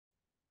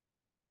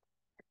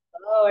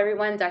Hello,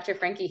 everyone. Dr.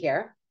 Frankie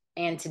here.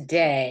 And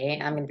today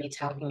I'm going to be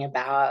talking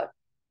about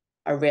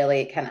a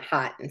really kind of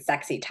hot and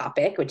sexy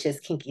topic, which is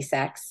kinky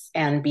sex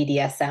and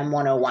BDSM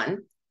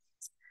 101.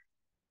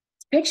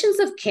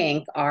 Depictions of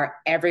kink are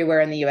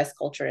everywhere in the US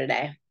culture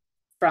today,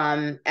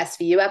 from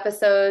SVU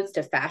episodes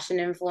to fashion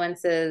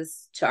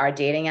influences to our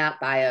dating app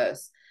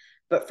bios.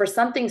 But for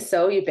something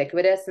so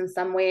ubiquitous in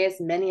some ways,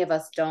 many of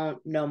us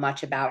don't know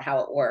much about how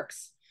it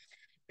works.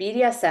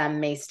 BDSM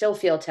may still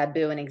feel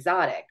taboo and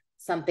exotic,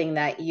 something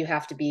that you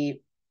have to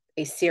be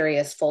a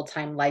serious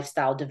full-time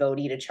lifestyle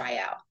devotee to try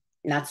out.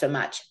 Not so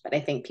much, but I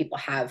think people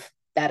have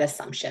that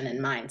assumption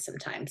in mind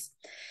sometimes.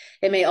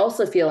 It may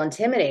also feel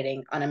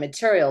intimidating on a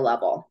material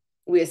level.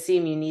 We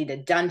assume you need a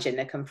dungeon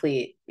to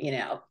complete,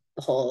 the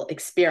whole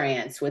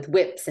experience with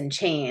whips and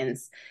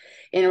chains.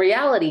 In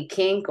reality,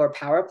 kink or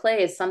power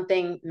play is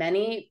something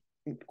many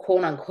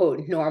quote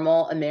unquote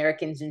normal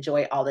Americans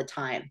enjoy all the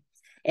time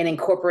and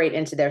incorporate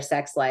into their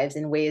sex lives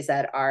in ways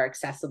that are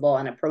accessible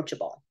and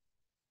approachable.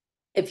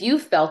 If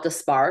you've felt a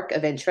spark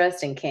of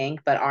interest in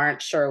kink but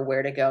aren't sure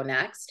where to go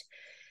next,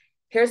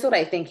 here's what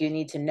I think you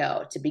need to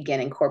know to begin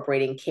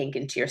incorporating kink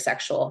into your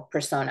sexual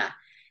persona.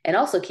 And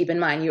also keep in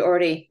mind, you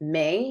already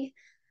may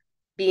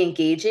be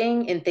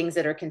engaging in things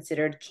that are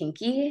considered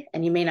kinky,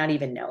 and you may not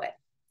even know it.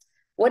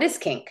 What is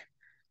kink?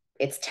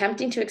 It's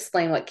tempting to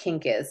explain what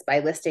kink is by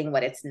listing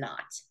what it's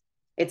not.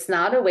 It's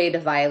not a way to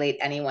violate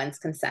anyone's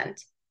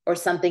consent or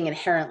something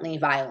inherently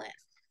violent.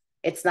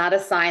 It's not a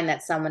sign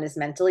that someone is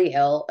mentally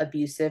ill,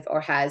 abusive,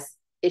 or has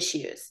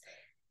issues.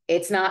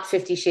 It's not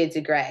 50 Shades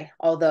of Grey,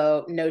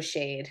 although no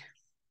shade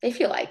if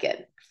you like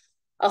it.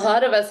 A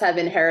lot of us have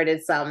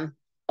inherited some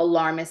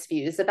alarmist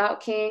views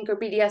about kink or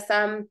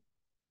BDSM.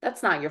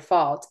 That's not your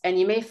fault. And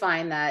you may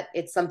find that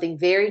it's something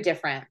very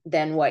different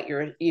than what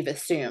you've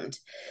assumed.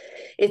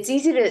 It's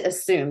easy to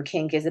assume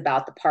kink is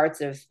about the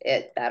parts of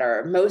it that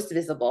are most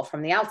visible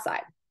from the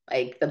outside,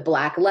 like the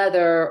black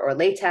leather or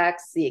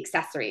latex, the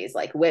accessories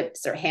like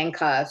whips or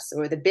handcuffs,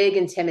 or the big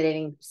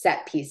intimidating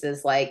set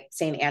pieces like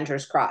St.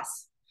 Andrew's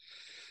Cross.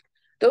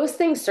 Those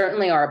things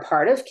certainly are a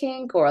part of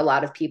kink, or a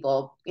lot of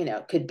people,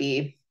 could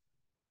be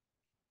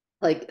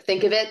like,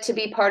 think of it to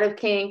be part of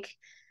kink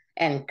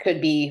and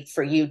could be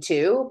for you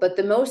too. But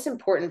the most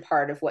important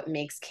part of what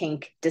makes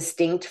kink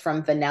distinct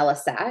from vanilla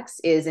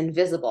sex is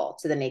invisible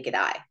to the naked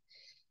eye.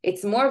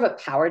 It's more of a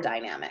power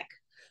dynamic.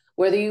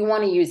 Whether you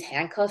want to use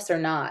handcuffs or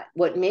not,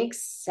 what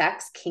makes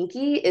sex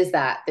kinky is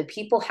that the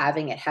people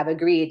having it have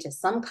agreed to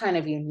some kind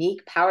of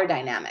unique power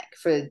dynamic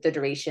for the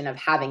duration of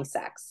having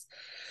sex,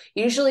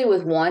 usually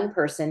with one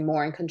person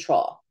more in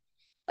control,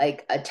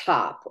 like a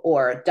top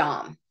or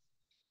dom,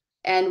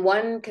 and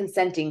one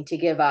consenting to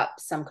give up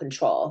some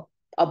control,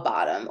 a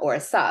bottom or a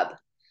sub.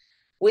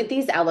 With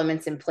these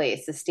elements in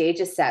place, the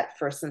stage is set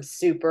for some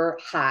super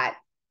hot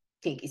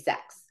kinky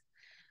sex.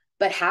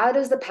 But how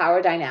does the power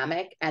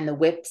dynamic and the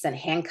whips and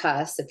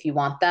handcuffs, if you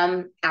want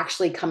them,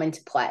 actually come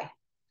into play?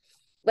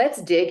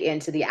 Let's dig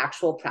into the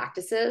actual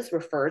practices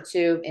referred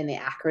to in the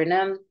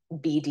acronym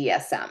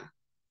BDSM.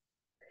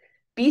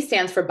 B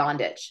stands for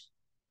bondage,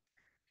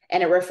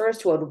 and it refers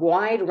to a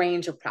wide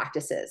range of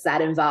practices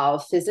that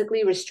involve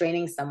physically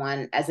restraining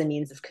someone as a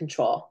means of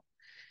control.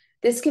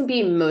 This can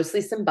be mostly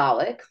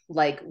symbolic,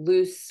 like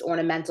loose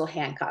ornamental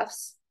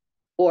handcuffs,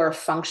 or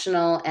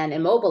functional and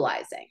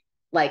immobilizing,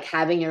 like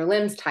having your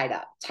limbs tied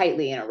up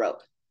tightly in a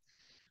rope.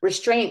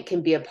 Restraint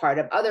can be a part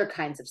of other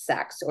kinds of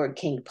sex or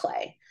kink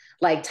play,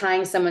 like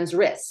tying someone's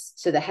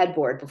wrists to the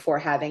headboard before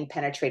having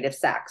penetrative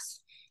sex,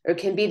 or it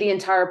can be the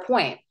entire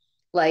point,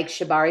 like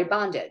shibari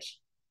bondage.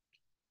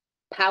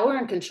 Power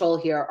and control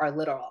here are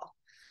literal.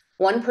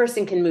 One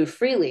person can move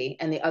freely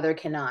and the other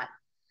cannot.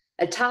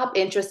 A top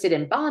interested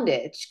in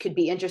bondage could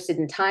be interested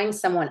in tying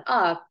someone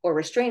up or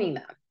restraining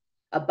them.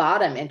 A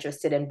bottom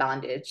interested in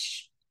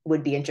bondage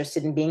would be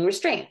interested in being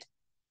restrained.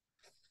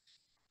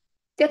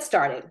 Get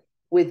started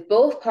with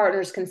both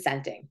partners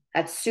consenting.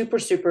 That's super,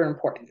 super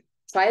important.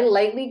 Try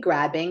lightly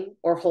grabbing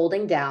or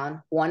holding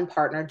down one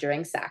partner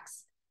during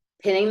sex,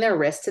 pinning their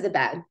wrist to the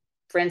bed,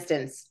 for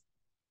instance,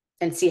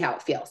 and see how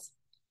it feels.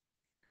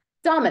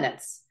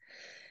 Dominance.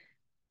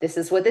 This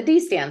is what the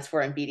D stands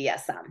for in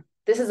BDSM.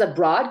 This is a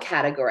broad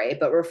category,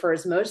 but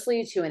refers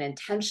mostly to an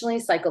intentionally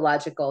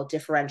psychological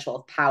differential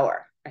of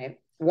power, right?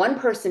 One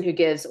person who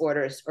gives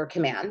orders or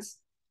commands,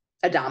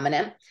 a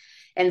dominant,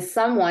 and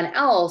someone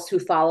else who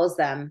follows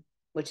them,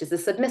 which is a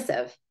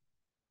submissive.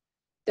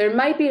 There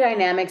might be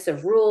dynamics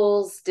of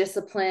rules,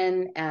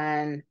 discipline,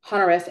 and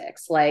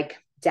honorifics like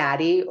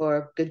daddy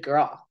or good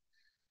girl.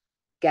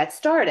 Get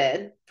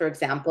started, for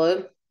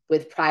example,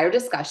 with prior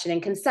discussion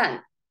and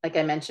consent. Like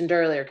I mentioned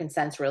earlier,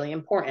 consent's really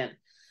important.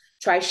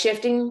 Try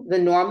shifting the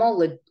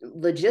normal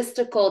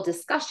logistical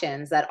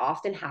discussions that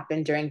often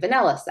happen during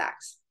vanilla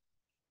sex.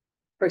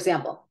 For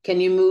example,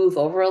 can you move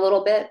over a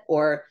little bit?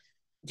 Or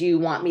do you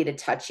want me to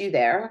touch you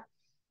there?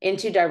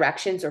 Into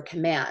directions or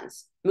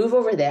commands. Move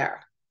over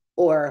there.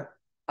 Or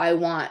I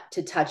want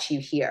to touch you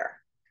here.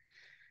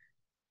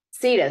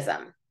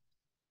 Sadism.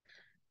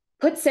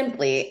 Put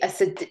simply, a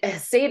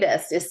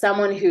sadist is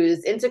someone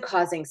who's into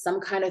causing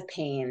some kind of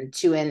pain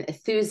to an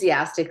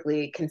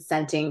enthusiastically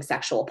consenting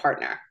sexual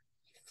partner.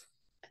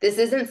 This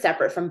isn't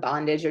separate from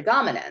bondage or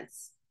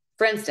dominance.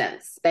 For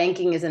instance,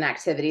 spanking is an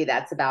activity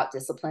that's about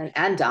discipline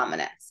and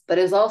dominance, but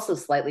is also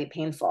slightly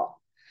painful.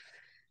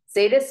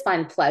 Sadists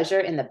find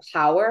pleasure in the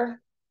power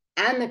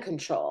and the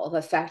control of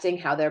affecting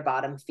how their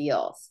bottom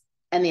feels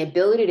and the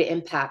ability to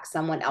impact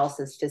someone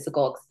else's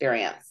physical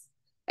experience,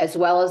 as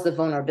well as the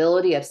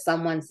vulnerability of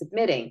someone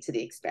submitting to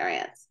the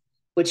experience,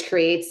 which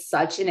creates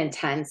such an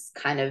intense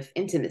kind of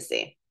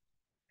intimacy.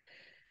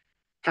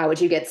 How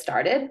would you get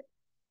started?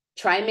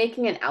 Try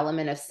making an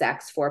element of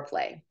sex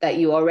foreplay that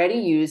you already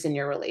use in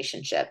your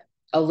relationship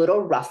a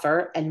little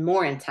rougher and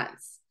more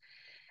intense,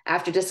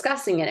 after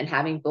discussing it and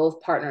having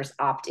both partners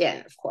opt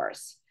in, of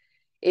course.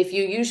 If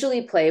you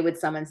usually play with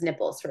someone's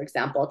nipples, for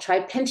example,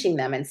 try pinching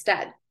them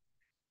instead.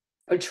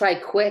 Or try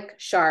quick,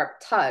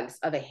 sharp tugs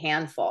of a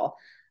handful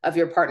of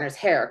your partner's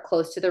hair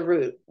close to the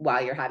root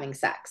while you're having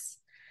sex.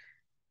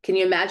 Can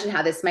you imagine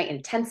how this might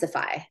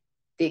intensify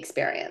the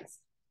experience?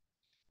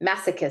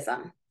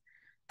 Masochism.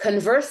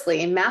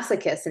 Conversely,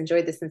 masochists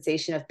enjoy the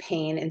sensation of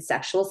pain in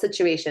sexual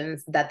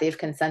situations that they've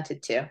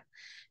consented to.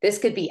 This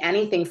could be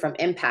anything from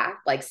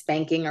impact, like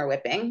spanking or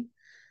whipping,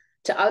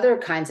 to other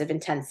kinds of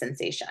intense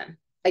sensation.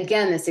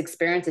 Again, this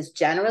experience is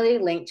generally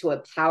linked to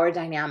a power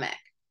dynamic.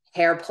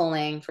 Hair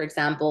pulling, for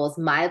example, is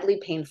mildly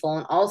painful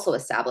and also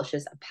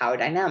establishes a power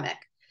dynamic.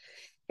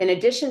 In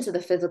addition to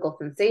the physical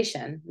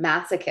sensation,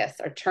 masochists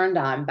are turned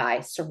on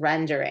by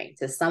surrendering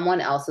to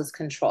someone else's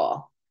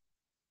control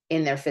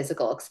in their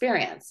physical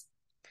experience.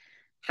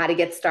 How to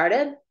get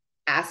started?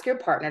 Ask your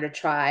partner to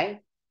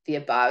try the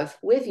above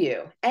with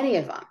you, any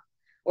of them.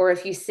 Or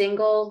if you're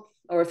single,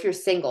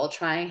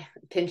 try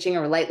pinching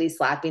or lightly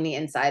slapping the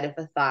inside of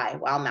a thigh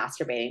while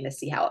masturbating to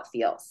see how it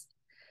feels.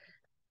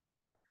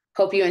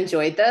 Hope you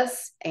enjoyed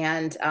this,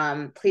 and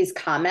please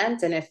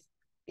comment. And if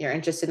you're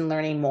interested in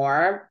learning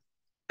more,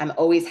 I'm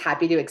always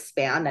happy to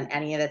expand on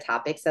any of the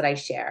topics that I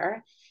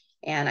share.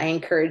 And I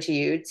encourage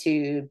you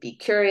to be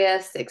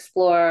curious,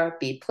 explore,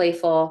 be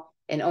playful,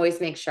 and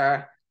always make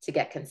sure to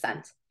get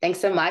consent. Thanks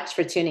so much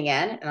for tuning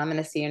in, and I'm going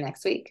to see you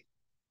next week.